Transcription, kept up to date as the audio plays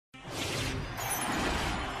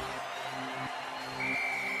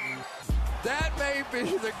That may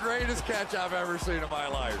be the greatest catch I've ever seen in my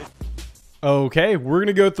life. Okay, we're going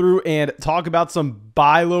to go through and talk about some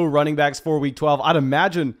buy low running backs for week 12. I'd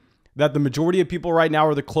imagine that the majority of people right now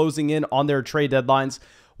are closing in on their trade deadlines.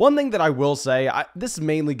 One thing that I will say, this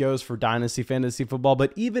mainly goes for Dynasty Fantasy Football,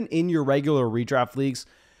 but even in your regular redraft leagues,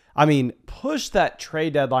 I mean, push that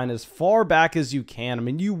trade deadline as far back as you can. I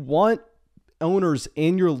mean, you want owners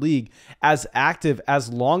in your league as active as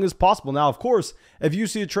long as possible. Now, of course, if you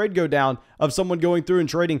see a trade go down of someone going through and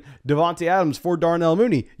trading Devontae Adams for Darnell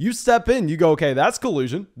Mooney, you step in, you go, okay, that's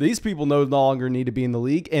collusion. These people no longer need to be in the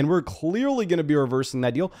league, and we're clearly going to be reversing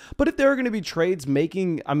that deal. But if there are going to be trades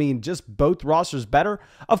making, I mean, just both rosters better,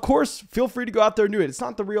 of course, feel free to go out there and do it. It's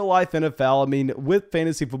not the real life NFL. I mean, with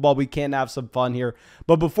fantasy football, we can have some fun here.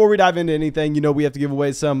 But before we dive into anything, you know, we have to give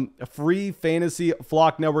away some free Fantasy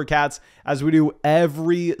Flock Network hats as we do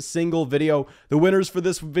every single video. The winners for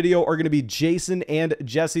this video are going to be Jason and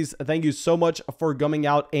Jesse's. Thank you so much for coming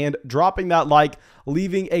out and dropping that like,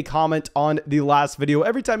 leaving a comment on the last video.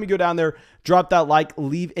 Every time you go down there, drop that like,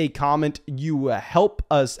 leave a comment. You help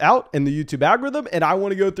us out in the YouTube algorithm, and I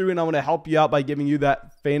want to go through and I want to help you out by giving you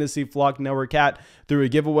that Fantasy Flock Network hat through a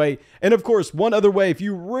giveaway. And of course, one other way, if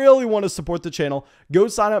you really want to support the channel, go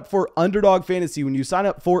sign up for Underdog Fantasy. When you sign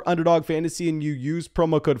up for Underdog Fantasy and you use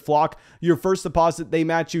promo code FLOCK, your first deposit, they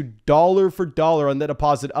match you dollar for dollar on that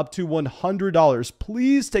deposit up to $100.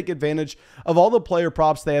 Please take advantage of all the player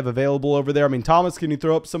props they have available over there. I mean, Thomas, can you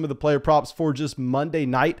throw up some of the player props for just Monday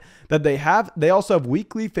night that they have? They also have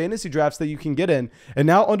weekly fantasy drafts that you can get in. And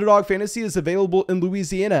now Underdog Fantasy is available in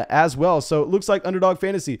Louisiana as well. So it looks like Underdog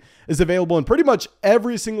Fantasy is available in pretty much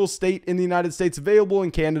every single state in the United States, available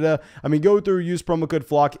in Canada. I mean, go through, use promo code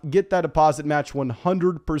FLOCK, get that deposit match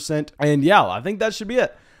 100%. And yeah, I think that should be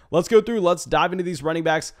it. Let's go through. Let's dive into these running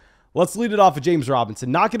backs. Let's lead it off with James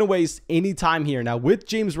Robinson. Not going to waste any time here. Now, with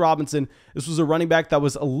James Robinson, this was a running back that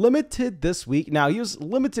was limited this week. Now, he was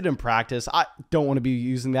limited in practice. I don't want to be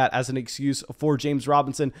using that as an excuse for James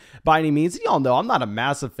Robinson by any means. Y'all know I'm not a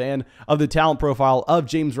massive fan of the talent profile of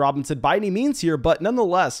James Robinson by any means here, but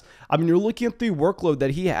nonetheless, I mean, you're looking at the workload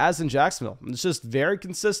that he has in Jacksonville. It's just very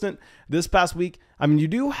consistent this past week. I mean, you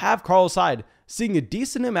do have Carlos Hyde seeing a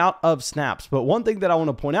decent amount of snaps, but one thing that I want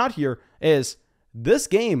to point out here is this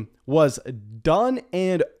game was done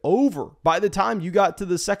and over by the time you got to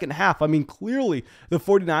the second half. I mean, clearly the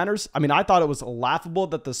 49ers, I mean, I thought it was laughable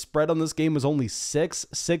that the spread on this game was only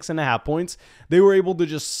 6.5 points. They were able to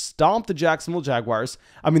just stomp the Jacksonville Jaguars.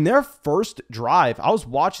 I mean, their first drive, I was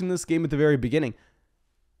watching this game at the very beginning.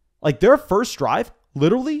 Like, their first drive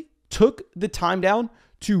literally took the time down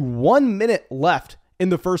to 1 minute left in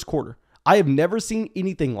the first quarter. I have never seen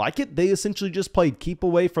anything like it. They essentially just played keep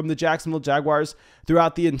away from the Jacksonville Jaguars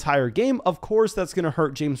throughout the entire game. Of course, that's going to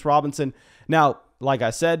hurt James Robinson. Now, like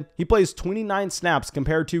I said, he plays 29 snaps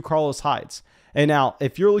compared to Carlos Hyde's. And now,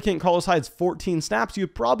 if you're looking at Carlos Hyde's 14 snaps,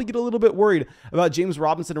 you'd probably get a little bit worried about James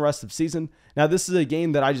Robinson the rest of the season. Now, this is a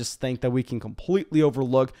game that I just think that we can completely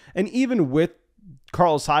overlook. And even with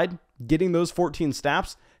Carlos Hyde getting those 14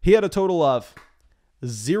 snaps, he had a total of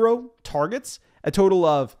 0 targets, a total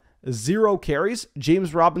of 0 carries.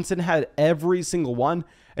 James Robinson had every single one.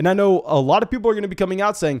 And I know a lot of people are going to be coming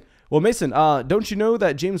out saying, well, Mason, don't you know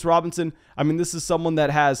that James Robinson, I mean, this is someone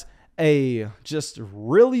that has a just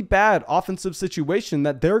really bad offensive situation,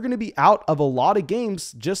 that they're going to be out of a lot of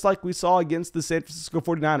games, just like we saw against the San Francisco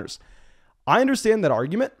 49ers. I understand that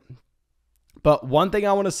argument, but one thing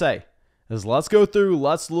I want to say is let's go through,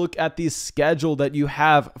 let's look at the schedule that you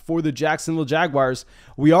have for the Jacksonville Jaguars.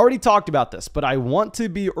 We already talked about this, but I want to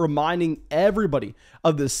be reminding everybody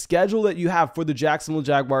of the schedule that you have for the Jacksonville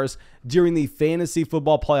Jaguars during the fantasy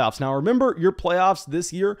football playoffs. Now, remember, your playoffs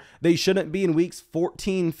this year, they shouldn't be in weeks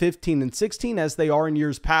 14, 15, and 16 as they are in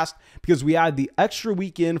years past, because we add the extra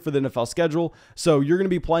weekend for the NFL schedule. So you're going to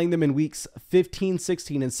be playing them in weeks 15,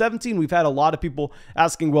 16, and 17. We've had a lot of people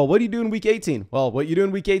asking, well, what do you do in week 18? Well, what you do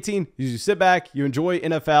in week 18 is you sit back, you enjoy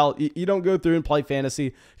NFL. You don't go through and play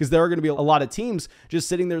fantasy, because there are going to be a lot of teams just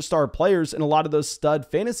sitting there, star players, and a lot of those stud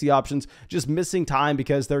fantasy options just missing time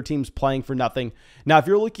because their team's playing for nothing. Now, if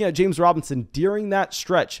you're looking at James Robinson during that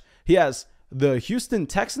stretch, he has the Houston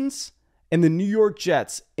Texans and the New York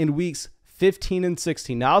Jets in weeks 15 and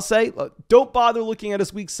 16. Now, I'll say, don't bother looking at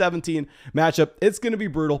his week 17 matchup. It's going to be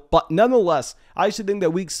brutal, but nonetheless, I should think that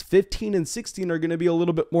weeks 15 and 16 are going to be a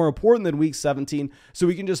little bit more important than week 17, so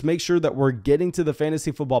we can just make sure that we're getting to the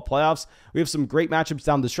fantasy football playoffs. We have some great matchups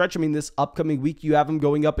down the stretch. I mean, this upcoming week, you have them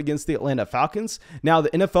going up against the Atlanta Falcons. Now, the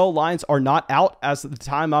NFL lines are not out as of the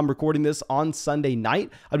time I'm recording this on Sunday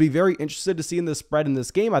night. I'd be very interested to see in the spread in this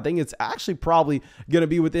game. I think it's actually probably going to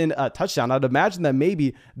be within a touchdown. I'd imagine that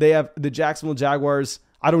maybe they have the Jacksonville Jacksonville Jaguars,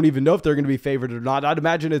 I don't even know if they're going to be favored or not. I'd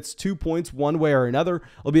imagine it's 2 points one way or another.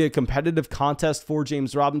 It'll be a competitive contest for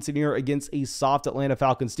James Robinson here against a soft Atlanta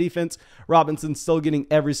Falcons defense. Robinson still getting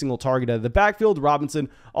every single target out of the backfield. Robinson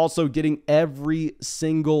also getting every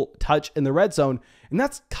single touch in the red zone. And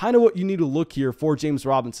that's kind of what you need to look here for James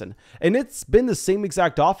Robinson. And it's been the same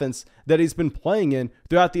exact offense that he's been playing in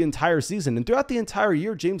throughout the entire season. And throughout the entire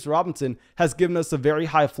year, James Robinson has given us a very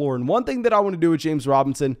high floor. And one thing that I want to do with James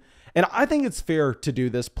Robinson, and I think it's fair to do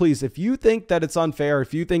this, please, if you think that it's unfair,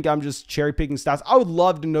 if you think I'm just cherry picking stats, I would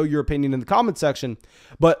love to know your opinion in the comment section.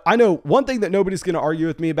 But I know one thing that nobody's going to argue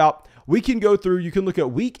with me about, we can go through, you can look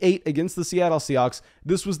at week 8 against the Seattle Seahawks.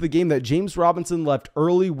 This was the game that James Robinson left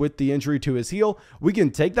early with the injury to his heel. We can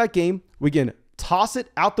take that game, we can toss it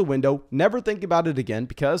out the window, never think about it again,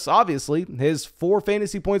 because obviously his 4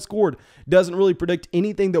 fantasy points scored doesn't really predict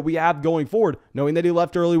anything that we have going forward, knowing that he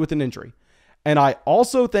left early with an injury. And I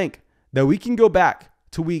also think that we can go back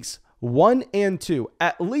to weeks 1 and 2,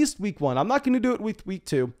 at least week 1. I'm not going to do it with week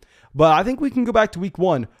 2, but I think we can go back to week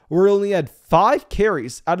 1, where we only had 5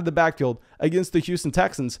 carries out of the backfield against the Houston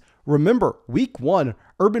Texans. Remember, week 1,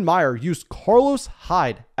 Urban Meyer used Carlos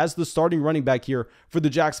Hyde as the starting running back here for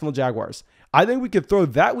the Jacksonville Jaguars. I think we could throw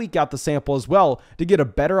that week out the sample as well to get a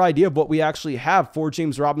better idea of what we actually have for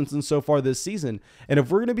James Robinson so far this season. And if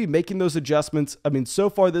we're going to be making those adjustments, I mean, so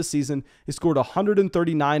far this season, he scored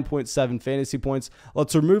 139.7 fantasy points.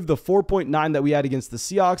 Let's remove the 4.9 that we had against the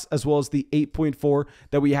Seahawks, as well as the 8.4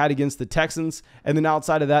 that we had against the Texans. And then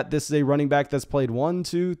outside of that, this is a running back that's played 1,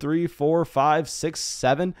 2, 3, 4, 5, 6,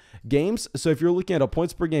 7 games. So if you're looking at a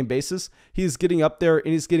points per game basis, he's getting up there and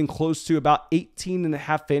he's getting close to about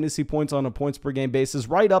 18.5 fantasy points on a points per game basis,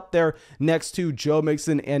 right up there next to Joe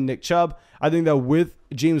Mixon and Nick Chubb. I think that with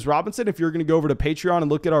James Robinson, if you're going to go over to Patreon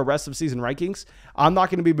and look at our rest of season rankings, I'm not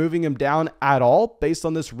going to be moving him down at all based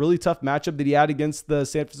on this really tough matchup that he had against the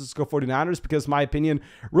San Francisco 49ers, because my opinion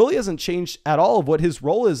really hasn't changed at all of what his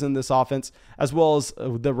role is in this offense, as well as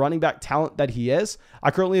the running back talent that he is. I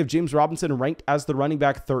currently have James Robinson ranked as the running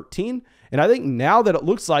back 13. And I think now that it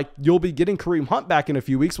looks like you'll be getting Kareem Hunt back in a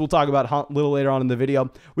few weeks, we'll talk about Hunt a little later on in the video,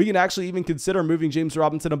 we can actually even consider moving James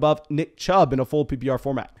Robinson above Nick Chubb in a full PPR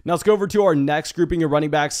format. Now let's go over to our next grouping of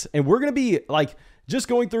running backs, and we're going to be like just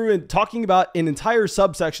going through and talking about an entire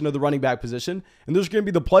subsection of the running back position. And there's going to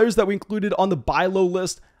be the players that we included on the buy low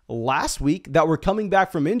list last week that were coming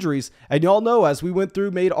back from injuries. And y'all know, as we went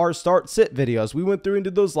through, made our start sit videos, we went through and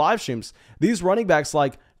did those live streams, these running backs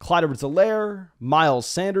like Clyde Edwards-Helaire, Miles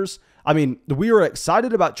Sanders, I mean, we were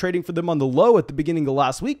excited about trading for them on the low at the beginning of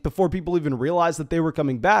last week before people even realized that they were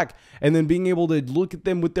coming back, and then being able to look at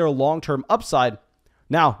them with their long-term upside.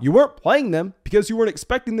 Now, you weren't playing them because you weren't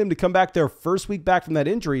expecting them to come back their first week back from that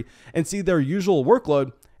injury and see their usual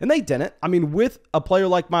workload, and they didn't. I mean, with a player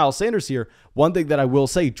like Miles Sanders here, one thing that I will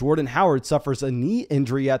say, Jordan Howard suffers a knee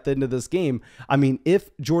injury at the end of this game. I mean, if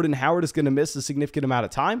Jordan Howard is going to miss a significant amount of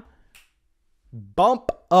time,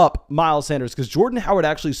 bump up Miles Sanders, because Jordan Howard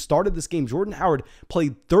actually started this game. Jordan Howard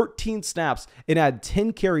played 13 snaps and had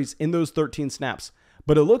 10 carries in those 13 snaps.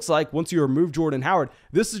 But it looks like once you remove Jordan Howard,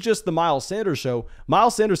 this is just the Miles Sanders show.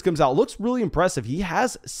 Miles Sanders comes out, looks really impressive. He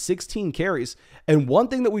has 16 carries. And one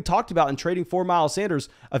thing that we talked about in trading for Miles Sanders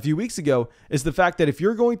a few weeks ago is the fact that if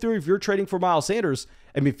you're trading for Miles Sanders,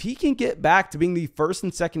 and if he can get back to being the first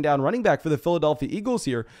and second down running back for the Philadelphia Eagles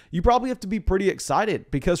here, you probably have to be pretty excited,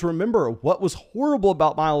 because remember, what was horrible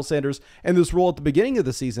about Miles Sanders and this role at the beginning of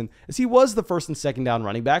the season is he was the first and second down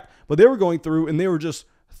running back, but they were going through and they were just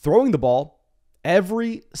throwing the ball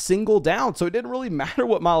every single down. So it didn't really matter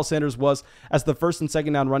what Miles Sanders was as the first and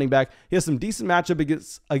second down running back. He has some decent matchup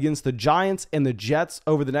against the Giants and the Jets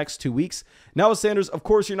over the next 2 weeks. Now with Sanders, of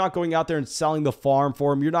course, you're not going out there and selling the farm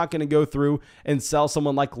for him. You're not going to go through and sell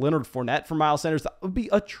someone like Leonard Fournette for Miles Sanders. That would be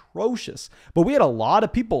atrocious. But we had a lot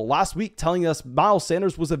of people last week telling us Miles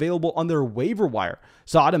Sanders was available on their waiver wire.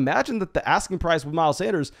 So I'd imagine that the asking price with Miles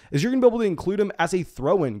Sanders is you're going to be able to include him as a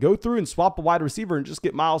throw-in. Go through and swap a wide receiver and just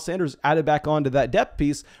get Miles Sanders added back onto that depth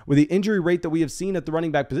piece with the injury rate that we have seen at the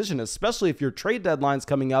running back position, especially if your trade deadline's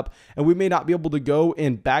coming up and we may not be able to go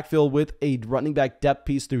and backfill with a running back depth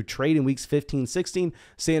piece through trade in weeks 15, 16.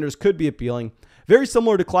 Sanders could be appealing. Very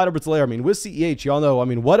similar to Clyde Edwards-Helaire. I mean, with CEH, y'all know, I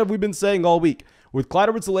mean, what have we been saying all week? With Clyde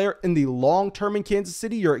Edwards-Helaire in the long term in Kansas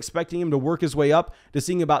City, you're expecting him to work his way up to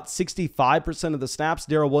seeing about 65% of the snaps.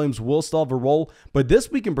 Darrell Williams will still have a role. But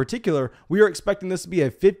this week in particular, we are expecting this to be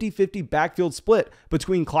a 50-50 backfield split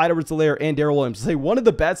between Clyde Edwards-Helaire and Darrell Williams. Say one of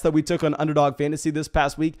the bets that we took on Underdog Fantasy this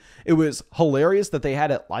past week, it was hilarious that they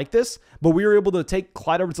had it like this, but we were able to take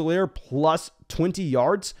Clyde Edwards-Helaire plus 20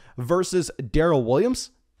 yards versus Darrell Williams.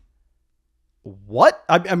 what?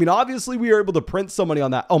 I mean, obviously we were able to print some money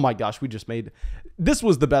on that. Oh my gosh, this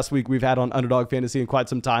was the best week we've had on Underdog Fantasy in quite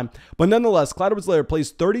some time. But nonetheless, Clyde Edwards-Helaire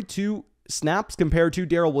plays 32 snaps compared to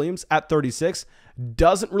Darrell Williams at 36.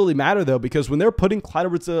 Doesn't really matter though, because when they're putting Clyde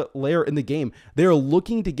Edwards-Helaire in the game, they're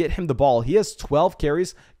looking to get him the ball. He has 12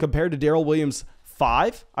 carries compared to Darrell Williams'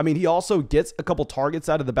 5. I mean, he also gets a couple targets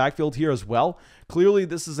out of the backfield here as well. Clearly,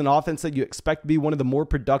 this is an offense that you expect to be one of the more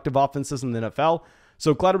productive offenses in the NFL.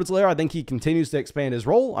 So Clyde Edwards-Helaire, I think he continues to expand his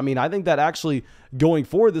role. I mean, I think that actually going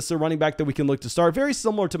forward, this is a running back that we can look to start. Very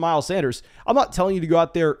similar to Miles Sanders. I'm not telling you to go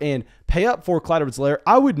out there and pay up for Clyde Edwards-Helaire.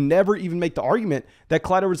 I would never even make the argument that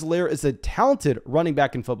Clyde Edwards-Helaire is a talented running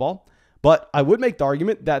back in football. But I would make the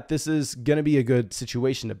argument that this is going to be a good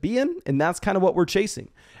situation to be in, and that's kind of what we're chasing.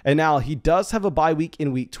 And now he does have a bye week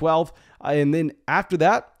in week 12. And then after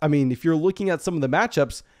that, I mean, if you're looking at some of the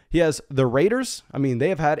matchups, he has the Raiders. I mean, they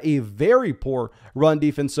have had a very poor run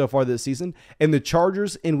defense so far this season. And the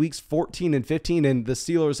Chargers in weeks 14 and 15. And the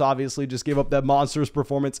Steelers obviously just gave up that monstrous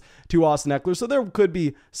performance to Austin Eckler. So there could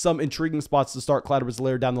be some intriguing spots to start Clyde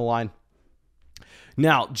Edwards-Helaire down the line.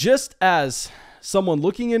 Now, just as someone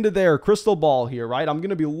looking into their crystal ball here, right? I'm going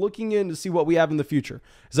to be looking in to see what we have in the future.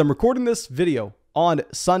 As I'm recording this video on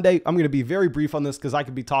Sunday, I'm going to be very brief on this because I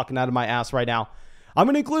could be talking out of my ass right now. I'm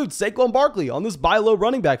going to include Saquon Barkley on this buy low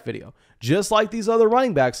running back video. Just like these other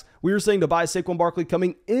running backs, we were saying to buy Saquon Barkley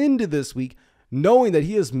coming into this week, knowing that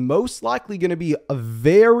he is most likely going to be a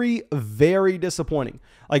very, very disappointing.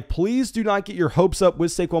 Like, please do not get your hopes up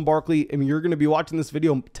with Saquon Barkley. I mean, you're going to be watching this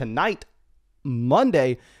video tonight,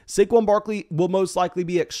 Monday. Saquon Barkley will most likely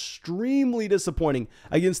be extremely disappointing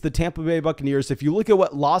against the Tampa Bay Buccaneers. If you look at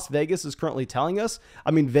what Las Vegas is currently telling us,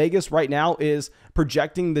 I mean, Vegas right now is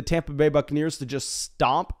projecting the Tampa Bay Buccaneers to just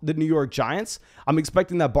stomp the New York Giants. I'm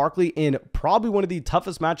expecting that Barkley, in probably one of the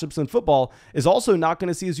toughest matchups in football, is also not going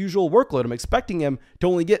to see his usual workload. I'm expecting him to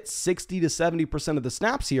only get 60 to 70% of the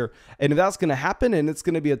snaps here. And if that's going to happen and it's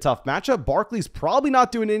going to be a tough matchup, Barkley's probably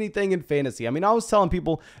not doing anything in fantasy. I mean, I was telling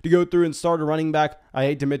people to go through and start a running back. I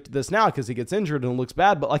hate to admit to this now because he gets injured and looks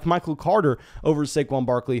bad, but like Michael Carter over Saquon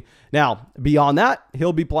Barkley. Now, beyond that,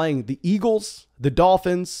 he'll be playing the Eagles, the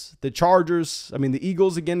Dolphins, the Chargers. I mean, the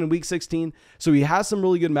Eagles again in week 16. So he has some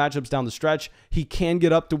really good matchups down the stretch. He can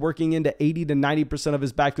get up to working into 80 to 90% of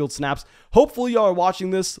his backfield snaps. Hopefully y'all are watching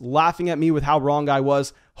this laughing at me with how wrong I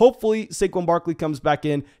was. Hopefully Saquon Barkley comes back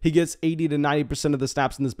in. He gets 80 to 90% of the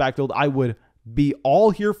snaps in this backfield. I would be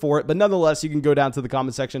all here for it. But nonetheless, you can go down to the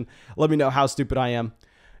comment section. Let me know how stupid I am.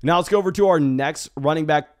 Now let's go over to our next running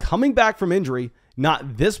back coming back from injury,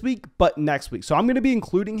 not this week, but next week. So I'm going to be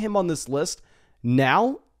including him on this list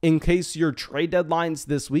now in case your trade deadline's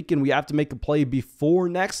this week and we have to make a play before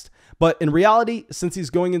next. But in reality, since he's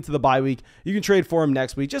going into the bye week, you can trade for him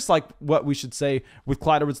next week, just like what we should say with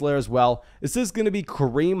Clyde Edwards-Helaire as well. This is going to be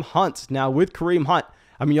Kareem Hunt. Now with Kareem Hunt,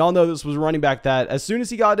 I mean, y'all know this was a running back that as soon as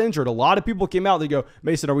he got injured, a lot of people came out. They go,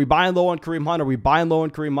 Mason, are we buying low on Kareem Hunt? Are we buying low on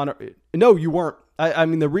Kareem Hunt? No, you weren't. I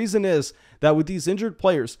mean, the reason is that with these injured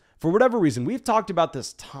players, for whatever reason, we've talked about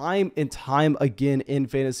this time and time again in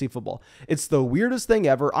fantasy football. It's the weirdest thing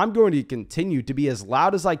ever. I'm going to continue to be as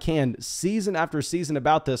loud as I can season after season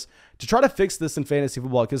about this to try to fix this in fantasy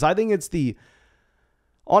football because I think it's the,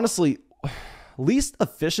 honestly, least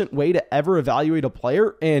efficient way to ever evaluate a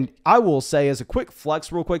player. And I will say, as a quick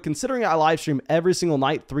flex real quick, considering I live stream every single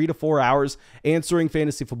night, 3 to 4 hours answering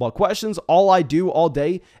fantasy football questions, all I do all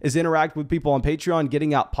day is interact with people on Patreon,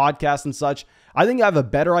 getting out podcasts and such. I think I have a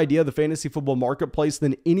better idea of the fantasy football marketplace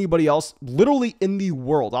than anybody else literally in the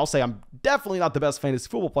world. I'll say I'm definitely not the best fantasy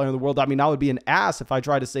football player in the world. I mean, I would be an ass if I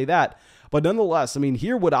tried to say that. But nonetheless, I mean,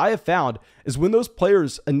 here what I have found is when those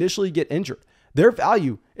players initially get injured, their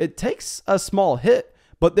value, it takes a small hit,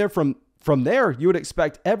 but they're from there, you would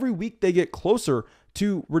expect every week they get closer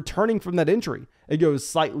to returning from that injury. It goes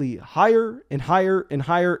slightly higher and higher and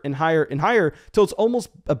higher and higher and higher till it's almost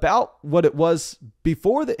about what it was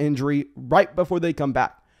before the injury, right before they come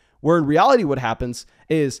back. Where in reality, what happens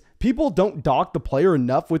is people don't dock the player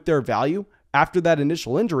enough with their value after that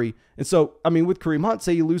initial injury. And so, I mean, with Kareem Hunt,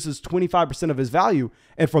 say he loses 25% of his value.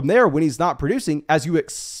 And from there, when he's not producing as you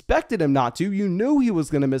expected him not to, you knew he was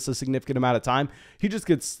going to miss a significant amount of time. He just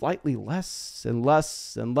gets slightly less and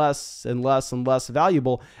less and less and less and less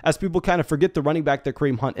valuable as people kind of forget the running back that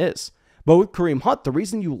Kareem Hunt is. But with Kareem Hunt, the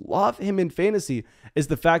reason you love him in fantasy is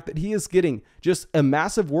the fact that he is getting just a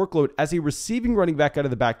massive workload as a receiving running back out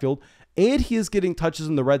of the backfield. and he is getting touches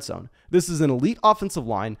in the red zone. This is an elite offensive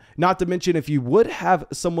line, not to mention if you would have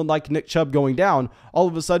someone like Nick Chubb going down, all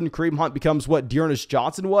of a sudden Kareem Hunt becomes what Dearness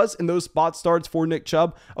Johnson was in those spot starts for Nick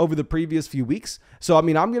Chubb over the previous few weeks. So, I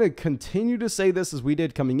mean, I'm going to continue to say this as we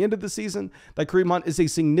did coming into the season, that Kareem Hunt is a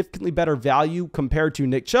significantly better value compared to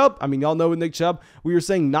Nick Chubb. I mean, y'all know with Nick Chubb, we were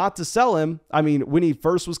saying not to sell him. I mean, when he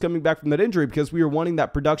first was coming back from that injury, because we were wanting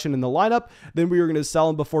that production in the lineup, then we were going to sell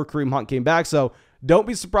him before Kareem Hunt came back. So, don't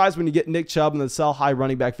be surprised when you get Nick Chubb in the sell high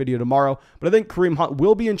running back video tomorrow. But I think Kareem Hunt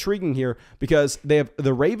will be intriguing here because they have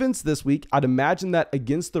the Ravens this week. I'd imagine that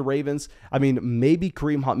against the Ravens, I mean, maybe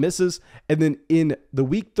Kareem Hunt misses. And then in the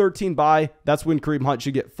week 13 bye, that's when Kareem Hunt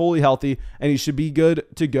should get fully healthy and he should be good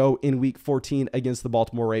to go in week 14 against the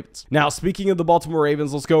Baltimore Ravens. Now, speaking of the Baltimore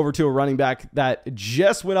Ravens, let's go over to a running back that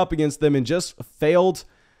just went up against them and just failed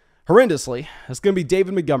horrendously. It's going to be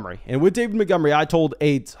David Montgomery. And with David Montgomery, I told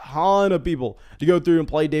a ton of people to go through and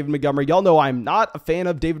play David Montgomery. Y'all know I'm not a fan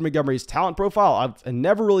of David Montgomery's talent profile. I've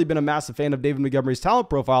never really been a massive fan of David Montgomery's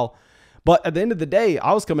talent profile. But at the end of the day,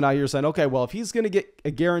 I was coming out here saying, okay, well, if he's going to get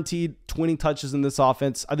a guaranteed 20 touches in this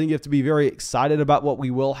offense, I think you have to be very excited about what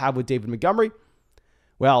we will have with David Montgomery.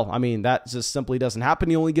 Well, I mean, that just simply doesn't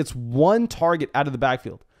happen. He only gets one target out of the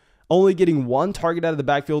backfield. Only getting one target out of the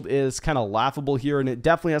backfield is kind of laughable here, and it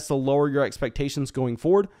definitely has to lower your expectations going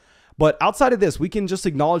forward. But outside of this, we can just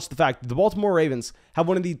acknowledge the fact that the Baltimore Ravens have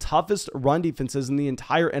one of the toughest run defenses in the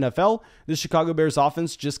entire NFL. The Chicago Bears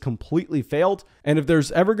offense just completely failed. And if there's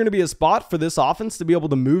ever going to be a spot for this offense to be able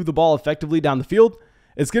to move the ball effectively down the field,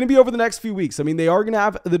 it's going to be over the next few weeks. I mean, they are going to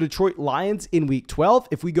have the Detroit Lions in week 12.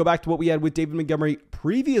 If we go back to what we had with David Montgomery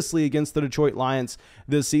previously against the Detroit Lions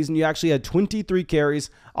this season, you actually had 23 carries,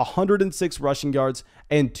 106 rushing yards,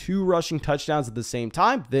 and 2 rushing touchdowns at the same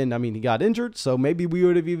time. Then, I mean, he got injured, so maybe we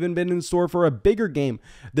would have even been in store for a bigger game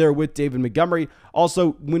there with David Montgomery.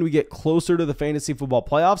 Also, when we get closer to the fantasy football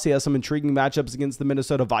playoffs, he has some intriguing matchups against the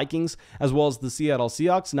Minnesota Vikings as well as the Seattle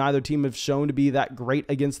Seahawks. Neither team have shown to be that great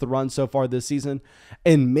against the run so far this season.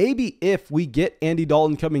 And maybe if we get Andy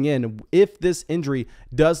Dalton coming in, if this injury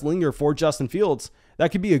does linger for Justin Fields,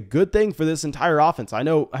 that could be a good thing for this entire offense. I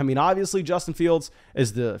mean, obviously Justin Fields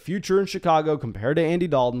is the future in Chicago compared to Andy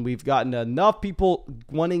Dalton. We've gotten enough people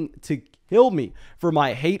wanting to kill me for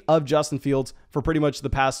my hate of Justin Fields for pretty much the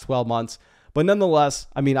past 12 months. But nonetheless,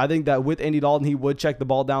 I mean, I think that with Andy Dalton, he would check the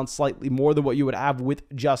ball down slightly more than what you would have with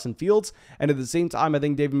Justin Fields. And at the same time, I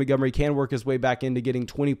think David Montgomery can work his way back into getting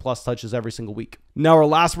 20 plus touches every single week. Now, our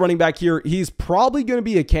last running back here, he's probably going to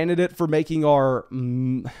be a candidate for making our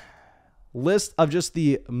list of just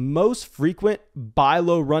the most frequent buy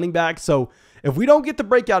low running back. So if we don't get the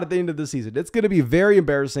breakout at the end of the season, it's going to be very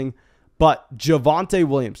embarrassing. But Javonte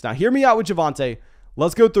Williams. Now, hear me out with Javonte.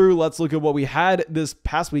 Let's go through. Let's look at what we had this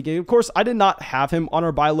past week. And of course, I did not have him on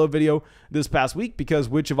our buy low video this past week because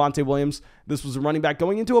with Javonte Williams, this was a running back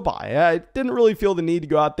going into a buy. I didn't really feel the need to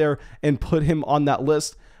go out there and put him on that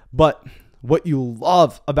list. But what you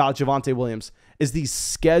love about Javonte Williams is the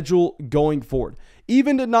schedule going forward.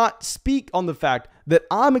 Even to not speak on the fact that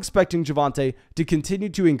I'm expecting Javonte to continue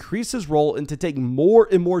to increase his role and to take more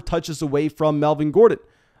and more touches away from Melvin Gordon.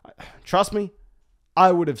 Trust me,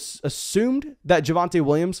 I would have assumed that Javonte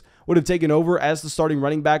Williams would have taken over as the starting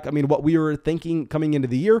running back. I mean, what we were thinking coming into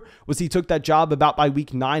the year was he took that job about by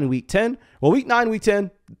week 9, week 10. Well, week 9, week 10,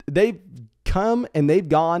 they've come and they've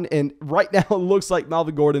gone. And right now it looks like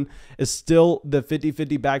Melvin Gordon is still the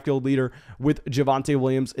 50-50 backfield leader with Javonte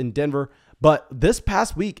Williams in Denver. But this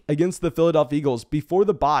past week against the Philadelphia Eagles, before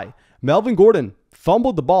the bye, Melvin Gordon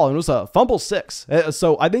fumbled the ball, and it was a fumble 6.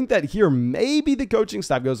 So I think that here maybe the coaching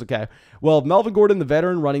staff goes, okay, well, if Melvin Gordon, the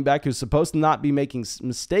veteran running back who's supposed to not be making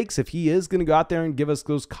mistakes, if he is going to go out there and give us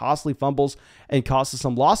those costly fumbles and cost us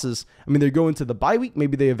some losses, I mean, they're going to the bye week.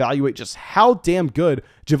 Maybe they evaluate just how damn good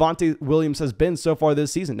Javonte Williams has been so far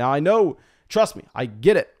this season. Now, I know, trust me, I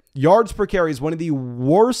get it. Yards per carry is one of the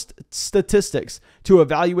worst statistics to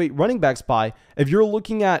evaluate running backs by. If you're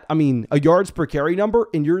looking at, I mean, a yards per carry number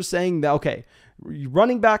and you're saying that, okay,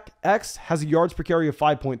 running back X has a yards per carry of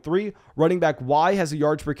 5.3, running back Y has a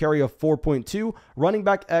yards per carry of 4.2, running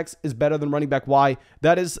back X is better than running back Y.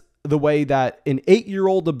 That is the way that an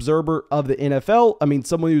 8-year-old observer of the NFL, I mean,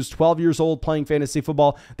 someone who's 12 years old playing fantasy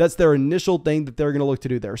football, that's their initial thing that they're going to look to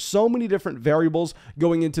do. There are so many different variables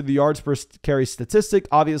going into the yards per carry statistic.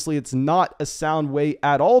 Obviously, it's not a sound way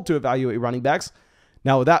at all to evaluate running backs.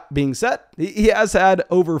 Now, with that being said, he has had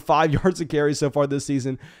over 5 yards of carry so far this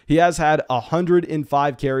season. He has had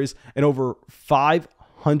 105 carries and over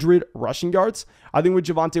 500 rushing yards. I think with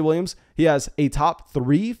Javonte Williams, he has a top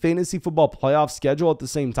 3 fantasy football playoff schedule at the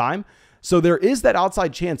same time. So there is that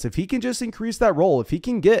outside chance if he can just increase that role, if he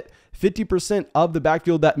can get 50% of the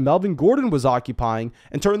backfield that Melvin Gordon was occupying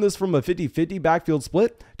and turn this from a 50-50 backfield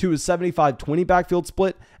split to a 75-20 backfield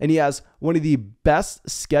split, and he has one of the best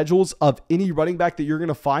schedules of any running back that you're going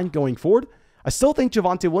to find going forward, I still think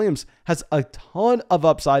Javonte Williams has a ton of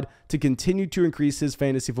upside to continue to increase his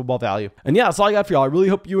fantasy football value. And yeah, that's all I got for y'all. I really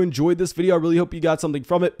hope you enjoyed this video. I really hope you got something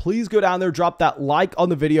from it. Please go down there, drop that like on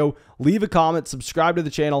the video, leave a comment, subscribe to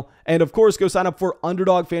the channel, and of course, go sign up for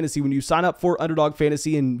Underdog Fantasy. When you sign up for Underdog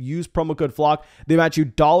Fantasy and use promo code FLOCK, they match you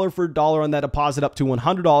dollar for dollar on that deposit up to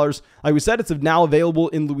 $100. Like we said, it's now available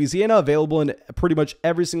in Louisiana, available in pretty much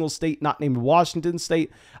every single state not named Washington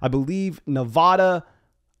State. I believe Nevada,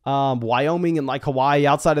 Wyoming, and like Hawaii.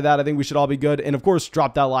 Outside of that, I think we should all be good. And of course,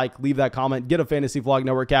 drop that like, leave that comment, get a Fantasy Vlog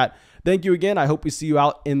Network hat. Thank you again. I hope we see you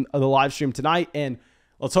out in the live stream tonight. And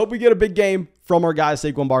let's hope we get a big game from our guy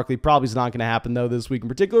Saquon Barkley. Probably is not going to happen though this week in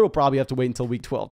particular. We'll probably have to wait until week 12.